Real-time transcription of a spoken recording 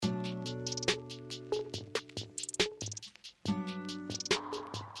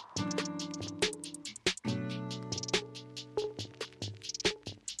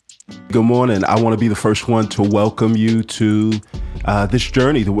Good morning. I want to be the first one to welcome you to this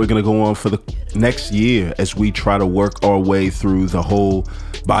journey that we're going to go on for the next year as we try to work our way through the whole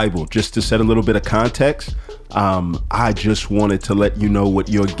Bible. Just to set a little bit of context, I just wanted to let you know what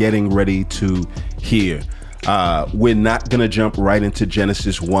you're getting ready to hear. We're not going to jump right into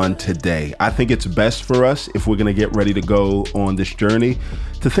Genesis 1 today. I think it's best for us, if we're going to get ready to go on this journey,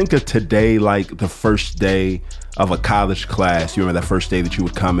 to think of today like the first day of a college class. You remember that first day that you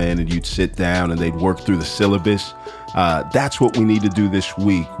would come in and you'd sit down and they'd work through the syllabus? That's what we need to do this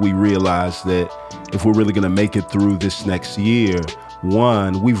week. We realize that if we're really going to make it through this next year,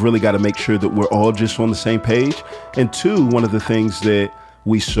 one, we've really got to make sure that we're all just on the same page. And two, one of the things that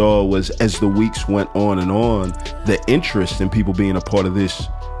we saw was, as the weeks went on and on, the interest in people being a part of this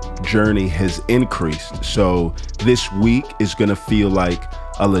journey has increased. So this week is going to feel like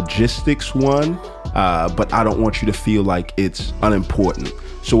a logistics one, but I don't want you to feel like it's unimportant.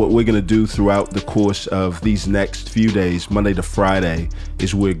 So what we're going to do throughout the course of these next few days, Monday to Friday,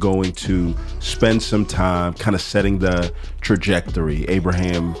 is we're going to spend some time kind of setting the trajectory.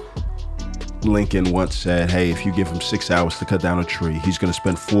 Abraham Lincoln once said, hey, if you give him 6 hours to cut down a tree, he's going to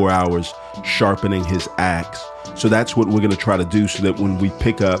spend 4 hours sharpening his axe. So that's what we're going to try to do, so that when we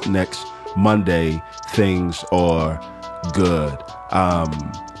pick up next Monday, things are good.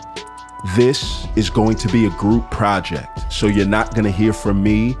 This is going to be a group project. So you're not going to hear from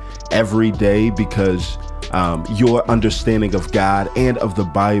me every day, because your understanding of God and of the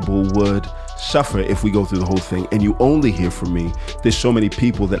Bible would suffer if we go through the whole thing and you only hear from me. There's so many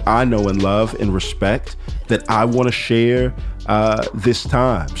people that I know and love and respect that I want to share this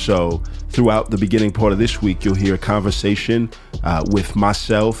time. So throughout the beginning part of this week, you'll hear a conversation with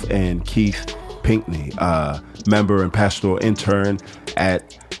myself and Keith Pinkney, member and pastoral intern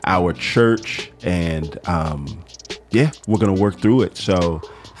at our church. And we're going to work through it. So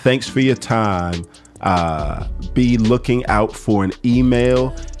thanks for your time. Be looking out for an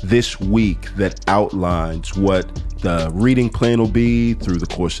email this week that outlines what the reading plan will be through the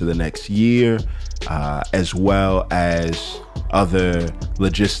course of the next year, as well as other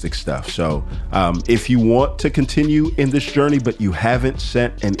logistic stuff. So if you want to continue in this journey, but you haven't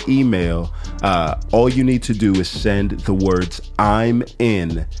sent an email, all you need to do is send the words "I'm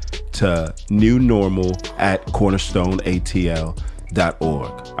in" to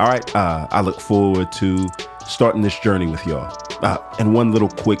newnormal@cornerstoneatl.org. All right. I look forward to starting this journey with y'all. And one little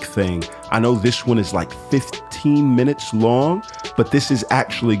quick thing. I know this one is like 15 minutes long, but this is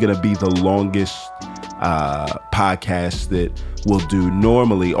actually going to be the longest podcast that we'll do.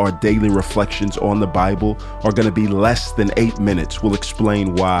 Normally, our daily reflections on the Bible are going to be less than 8 minutes. We'll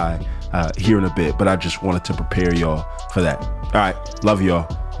explain why here in a bit, but I just wanted to prepare y'all for that. All right. Love y'all.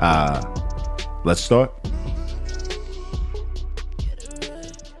 Let's start.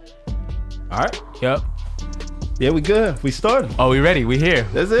 All right. Yep. Yeah, we good. We started. Oh, we ready. We here.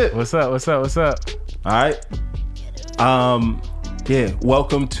 That's it. What's up? All right.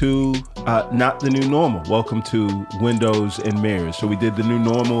 Welcome to not the new normal. Welcome to Windows and Mirrors. So we did the new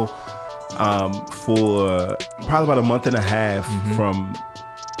normal for probably about a month and a half, from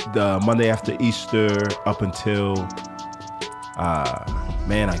the Monday after Easter up until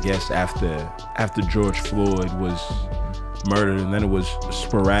I guess after George Floyd was murdered, and then it was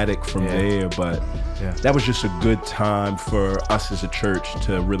sporadic from there. But that was just a good time for us as a church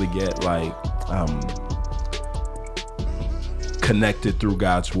to really get connected through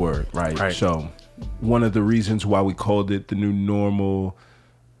God's word, right? So one of the reasons why we called it the new normal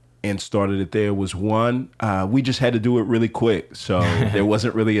and started it there was, one, we just had to do it really quick. So there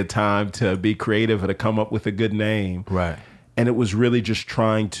wasn't really a time to be creative or to come up with a good name. Right. And it was really just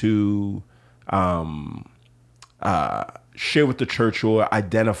trying to share with the church or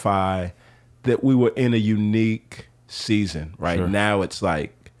identify that we were in a unique season. Right. Sure. Now it's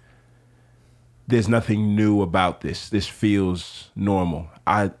like there's nothing new about this. This feels normal.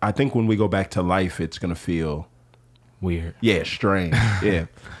 I think when we go back to life, it's going to feel weird. Yeah, strange. Yeah.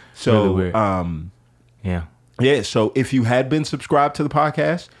 So, really weird. Yeah. So if you had been subscribed to the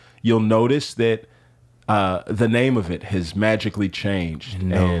podcast, you'll notice that the name of it has magically changed.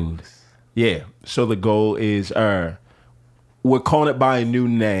 And so the goal is we're calling it by a new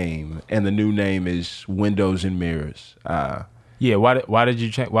name, and the new name is Windows and Mirrors. Why did you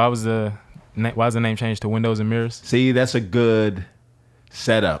change? Why was the name changed to Windows and Mirrors? See, that's a good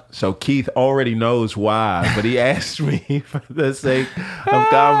setup. So Keith already knows why, but he asked me for the sake of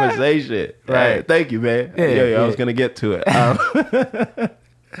conversation. Right. Thank you, man. I was gonna get to it.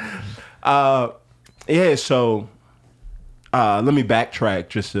 So let me backtrack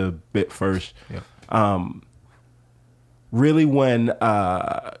just a bit first. Really, when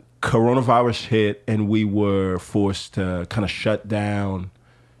coronavirus hit and we were forced to kind of shut down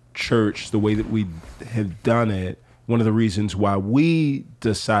church the way that we had done it, one of the reasons why we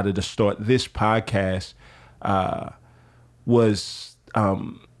decided to start this podcast was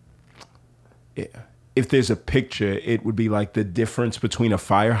if there's a picture, it would be like the difference between a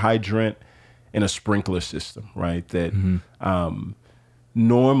fire hydrant and a sprinkler system, right? That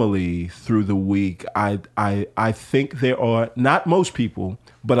normally through the week, I think there are, not most people,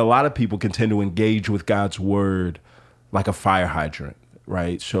 but a lot of people can tend to engage with God's word like a fire hydrant,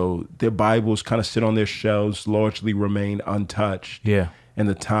 right? So their Bibles kind of sit on their shelves, largely remain untouched. Yeah. And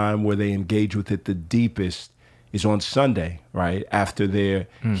the time where they engage with it the deepest is on Sunday, right? After they're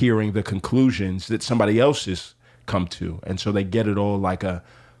hearing the conclusions that somebody else has come to. And so they get it all like a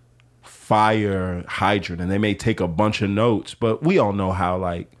fire hydrant, and they may take a bunch of notes, but we all know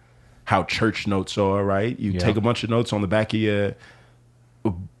how church notes are, right? You take a bunch of notes on the back of your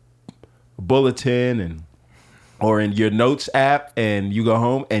bulletin or in your notes app, and you go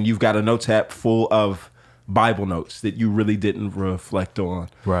home and you've got a notes app full of Bible notes that you really didn't reflect on.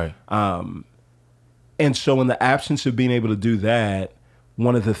 Right. And so in the absence of being able to do that,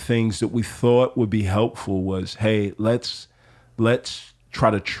 one of the things that we thought would be helpful was, hey, let's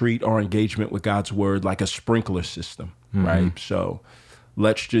try to treat our engagement with God's word like a sprinkler system, right? So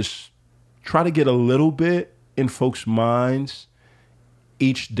let's just try to get a little bit in folks' minds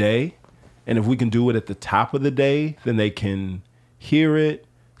each day. And if we can do it at the top of the day, then they can hear it,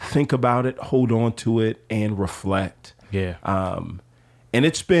 think about it, hold on to it, and reflect. Yeah. And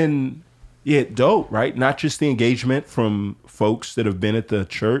it's been dope, right? Not just the engagement from folks that have been at the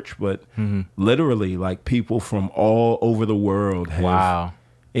church, but literally like people from all over the world have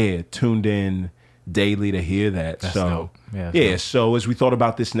tuned in daily to hear that. That's so dope. Yeah, dope. Dope. So as we thought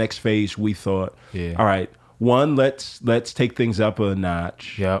about this next phase, we thought, all right, one, let's take things up a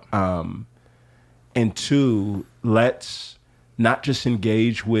notch. Yep. And two, let's not just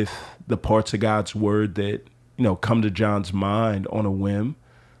engage with the parts of God's word that, come to John's mind on a whim,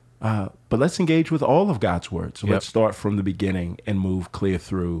 but let's engage with all of God's word. So let's start from the beginning and move clear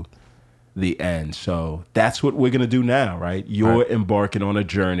through the end. So that's what we're going to do now, right? You're embarking on a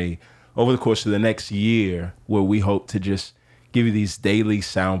journey over the course of the next year where we hope to just give you these daily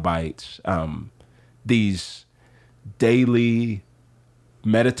sound bites, these daily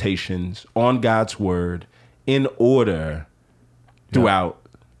meditations on God's word in order throughout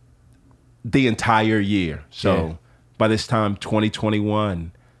the entire year. So by this time,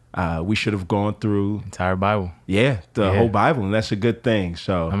 2021, we should have gone through entire Bible. The whole Bible, and that's a good thing.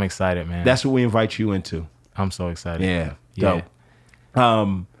 So I'm excited, man. That's what we invite you into. I'm so excited. Yeah.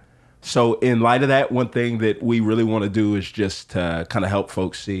 Dope. So in light of that, one thing that we really want to do is just to kind of help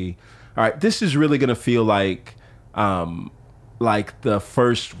folks see, all right, this is really going to feel like the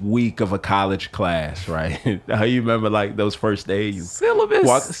first week of a college class, right? How you remember like those first days? Syllabus.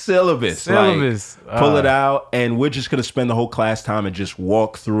 Like, pull it out, and we're just going to spend the whole class time and just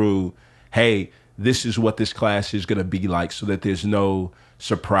walk through, hey, this is what this class is going to be like so that there's no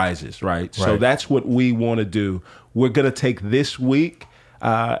surprises, right? So that's what we want to do. We're going to take this week,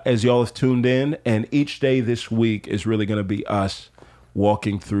 as y'all have tuned in, and each day this week is really going to be us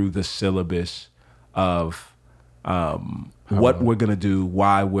walking through the syllabus of what we're going to do,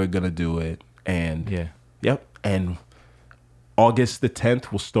 why we're going to do it. And and August the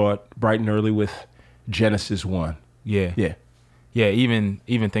 10th, we'll start bright and early with Genesis 1. Yeah. Even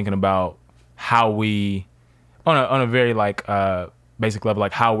thinking about how we, on a very like basic level,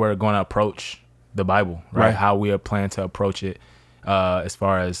 like how we're going to approach the Bible, right? How we are planning to approach it, as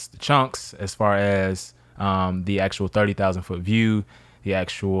far as the chunks, as far as the actual 30,000 foot view, the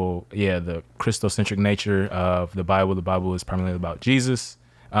actual, the Christocentric nature of the Bible. The Bible is primarily about Jesus,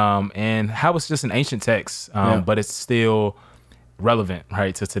 and how it's just an ancient text, but it's still relevant,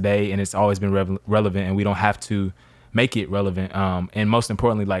 right, to today, and it's always been relevant, and we don't have to make it relevant. And most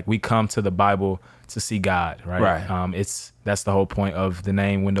importantly, like, we come to the Bible to see God, right? That's the whole point of the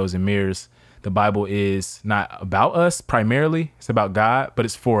name Windows and Mirrors. The Bible is not about us primarily; it's about God, but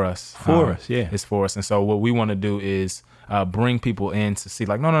it's for us. It's for us. And so what we want to do is bring people in to see,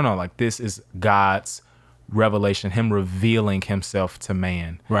 like, no, like, this is God's revelation, Him revealing Himself to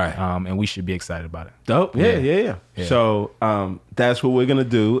man, right? And we should be excited about it. Dope. Yeah. So that's what we're gonna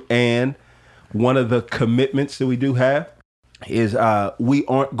do. And one of the commitments that we do have is we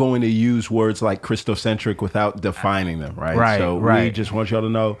aren't going to use words like Christocentric without defining them, right? So we just want y'all to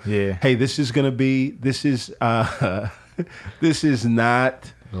know, hey, this is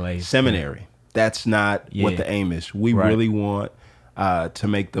not seminary. That's not what the aim is. We really want to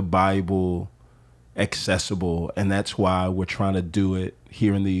make the Bible accessible, and that's why we're trying to do it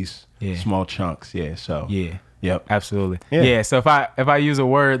hearing these small chunks. Yeah. So yep. Absolutely. Yeah. So if I use a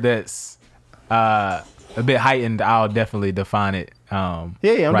word that's a bit heightened, I'll definitely define it. I'm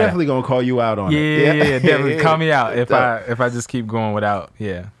definitely gonna call you out on it. Yeah, definitely call me out if I just keep going without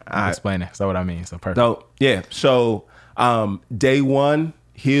explaining. So what I mean. So perfect. So So day one,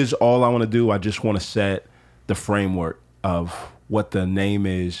 here's all I want to do. I just want to set the framework of what the name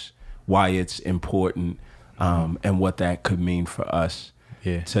is, why it's important, and what that could mean for us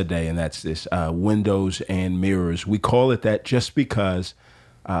today. And that's this windows and mirrors. We call it that just because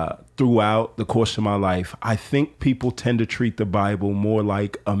throughout the course of my life, I think people tend to treat the Bible more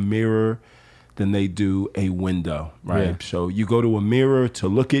like a mirror than they do a window, right? Yeah. So you go to a mirror to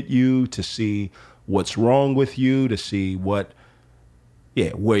look at you, to see what's wrong with you, to see where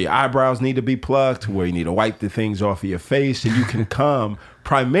your eyebrows need to be plucked, where you need to wipe the things off of your face, and you can come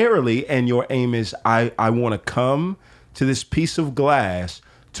primarily, and your aim is, I want to come to this piece of glass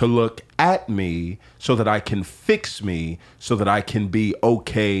to look at me so that I can fix me, so that I can be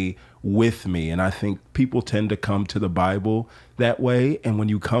okay with me. And I think people tend to come to the Bible that way. And when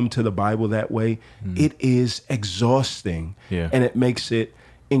you come to the Bible that way, it is exhausting. Yeah. And it makes it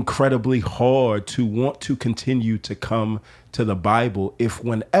incredibly hard to want to continue to come to the Bible if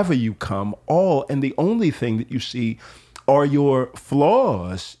whenever you come, all and the only thing that you see are your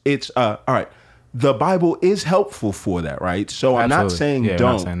flaws. It's all right. The Bible is helpful for that, right? So I'm not saying don't. I'm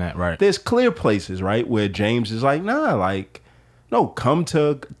not saying that, right. There's clear places, right, where James is like, no, come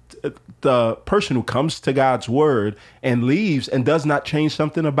to the person who comes to God's word and leaves and does not change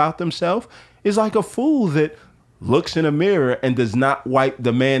something about themselves is like a fool that looks in a mirror and does not wipe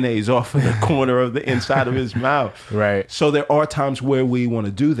the mayonnaise off of the corner of the inside of his mouth. Right. So there are times where we want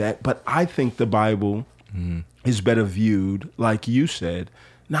to do that, but I think the Bible is better viewed, like you said,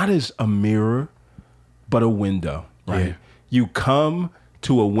 not as a mirror, but a window, right? Yeah. You come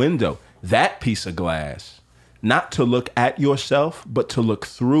to a window, that piece of glass, not to look at yourself, but to look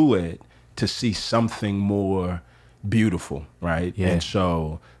through it to see something more beautiful, right? Yeah. And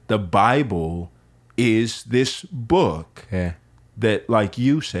so the Bible is this book that, like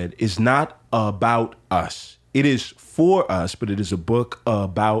you said, is not about us. It is for us, but it is a book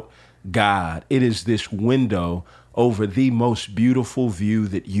about God. It is this window over the most beautiful view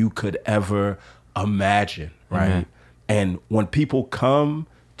that you could ever imagine, right? Mm-hmm. And when people come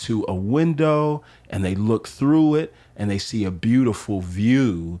to a window and they look through it and they see a beautiful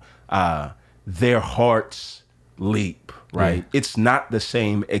view, their hearts leap, right? Yeah. It's not the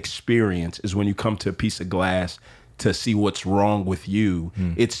same experience as when you come to a piece of glass to see what's wrong with you.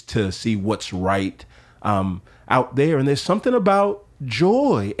 It's to see what's right out there. And there's something about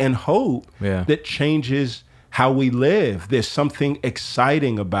joy and hope that changes how we live. There's something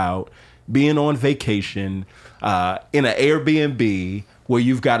exciting about being on vacation in an Airbnb where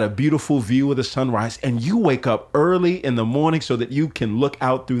you've got a beautiful view of the sunrise and you wake up early in the morning so that you can look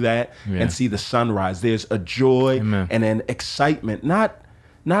out through that and see the sunrise. There's a joy and an excitement, not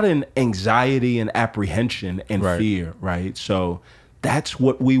an anxiety and apprehension and fear, right? So that's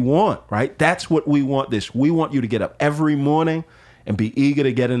what we want, right? That's what we want. We want you to get up every morning and be eager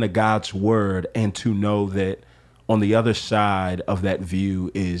to get into God's word and to know that on the other side of that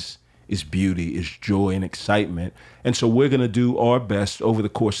view is beauty, is joy and excitement. And so we're going to do our best over the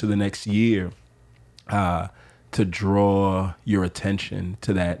course of the next year to draw your attention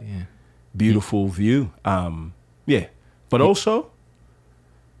to that beautiful view. But also,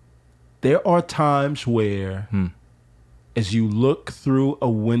 there are times where as you look through a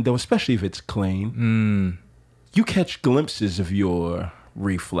window, especially if it's clean, you catch glimpses of your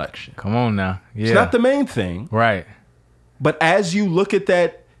reflection. Come on now. Yeah. It's not the main thing. Right. But as you look at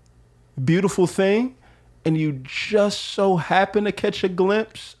that beautiful thing and you just so happen to catch a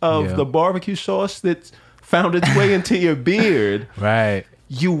glimpse of the barbecue sauce that's found its way into your beard, right,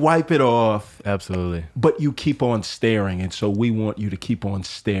 you wipe it off. Absolutely. But you keep on staring. And so we want you to keep on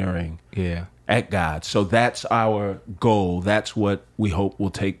staring at God. So that's our goal. That's what we hope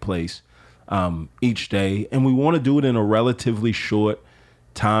will take place each day. And we want to do it in a relatively short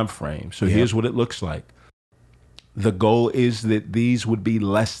time frame. So here's what it looks like. The goal is that these would be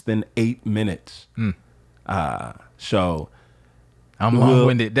less than 8 minutes. So I'm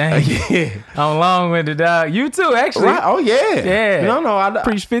long-winded, dang. I'm long-winded, dog. You too, actually. Right? Oh, yeah. Yeah. No, I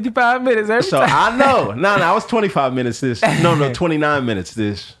preach 55 minutes every time. So I know. No, I was 25 minutes this. No, 29 minutes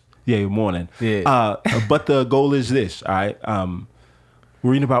this morning. Yeah. But the goal is this, all right?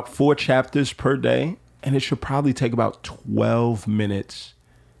 We're reading about 4 chapters per day, and it should probably take about 12 minutes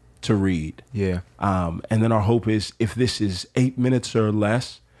to read. Yeah. And then our hope is if this is 8 minutes or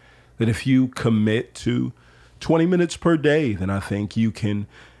less, that if you commit to 20 minutes per day, then I think you can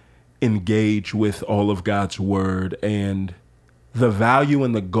engage with all of God's word. And the value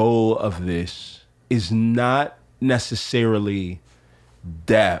and the goal of this is not necessarily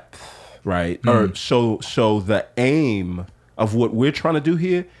depth, right? Or so the aim of what we're trying to do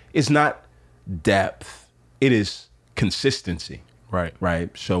here is not depth. It is consistency.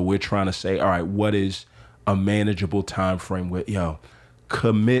 Right. So we're trying to say, all right, what is a manageable time frame where,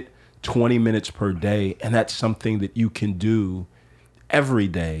 commit 20 minutes per day. And that's something that you can do every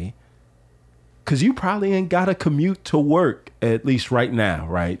day, because you probably ain't got to commute to work, at least right now,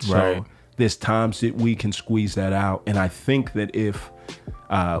 right? So there's times that we can squeeze that out. And I think that if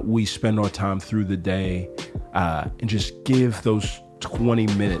we spend our time through the day and just give those 20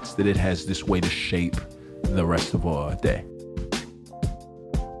 minutes, that it has this way to shape the rest of our day.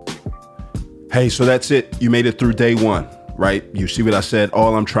 Hey, so that's it. You made it through day one, right? You see what I said?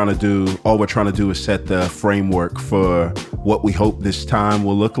 All we're trying to do is set the framework for what we hope this time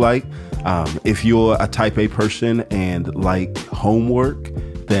will look like. If you're a type A person and like homework,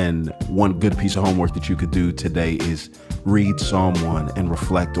 then one good piece of homework that you could do today is read Psalm 1 and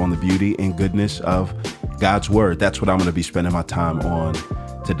reflect on the beauty and goodness of God's word. That's what I'm going to be spending my time on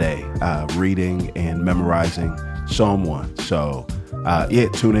today, reading and memorizing Psalm 1. So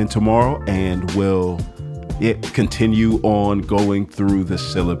tune in tomorrow and we'll continue on going through the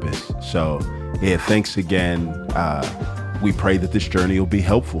syllabus. So thanks again. We pray that this journey will be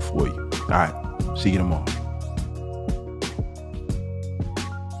helpful for you. All right. See you tomorrow.